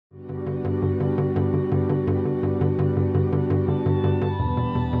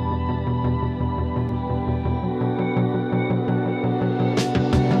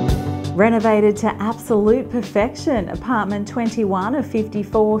Renovated to absolute perfection, apartment 21 of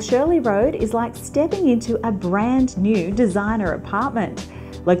 54 Shirley Road is like stepping into a brand new designer apartment.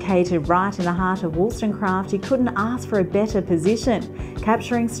 Located right in the heart of Wollstonecraft, you couldn't ask for a better position,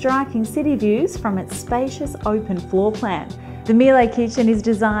 capturing striking city views from its spacious open floor plan. The Miele kitchen is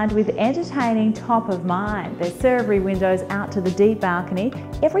designed with entertaining top of mind. There's servery windows out to the deep balcony.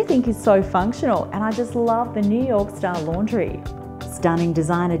 Everything is so functional, and I just love the New York style laundry. Stunning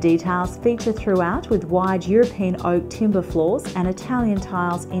designer details feature throughout with wide European oak timber floors and Italian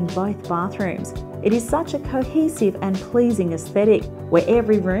tiles in both bathrooms. It is such a cohesive and pleasing aesthetic, where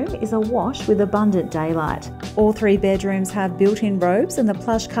every room is awash with abundant daylight. All 3 bedrooms have built-in robes, and the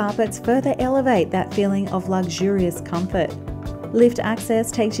plush carpets further elevate that feeling of luxurious comfort. Lift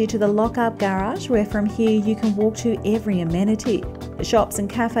access takes you to the lock-up garage, where from here you can walk to every amenity. The shops and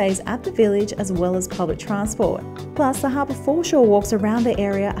cafes at the village, as well as public transport. Plus, the harbour foreshore walks around the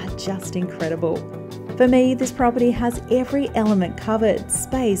area are just incredible. For me, this property has every element covered: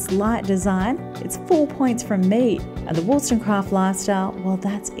 space, light, design. It's 4 points from me, and the Wollstonecraft lifestyle, well,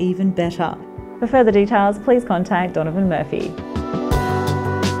 that's even better. For further details, please contact Donovan Murphy.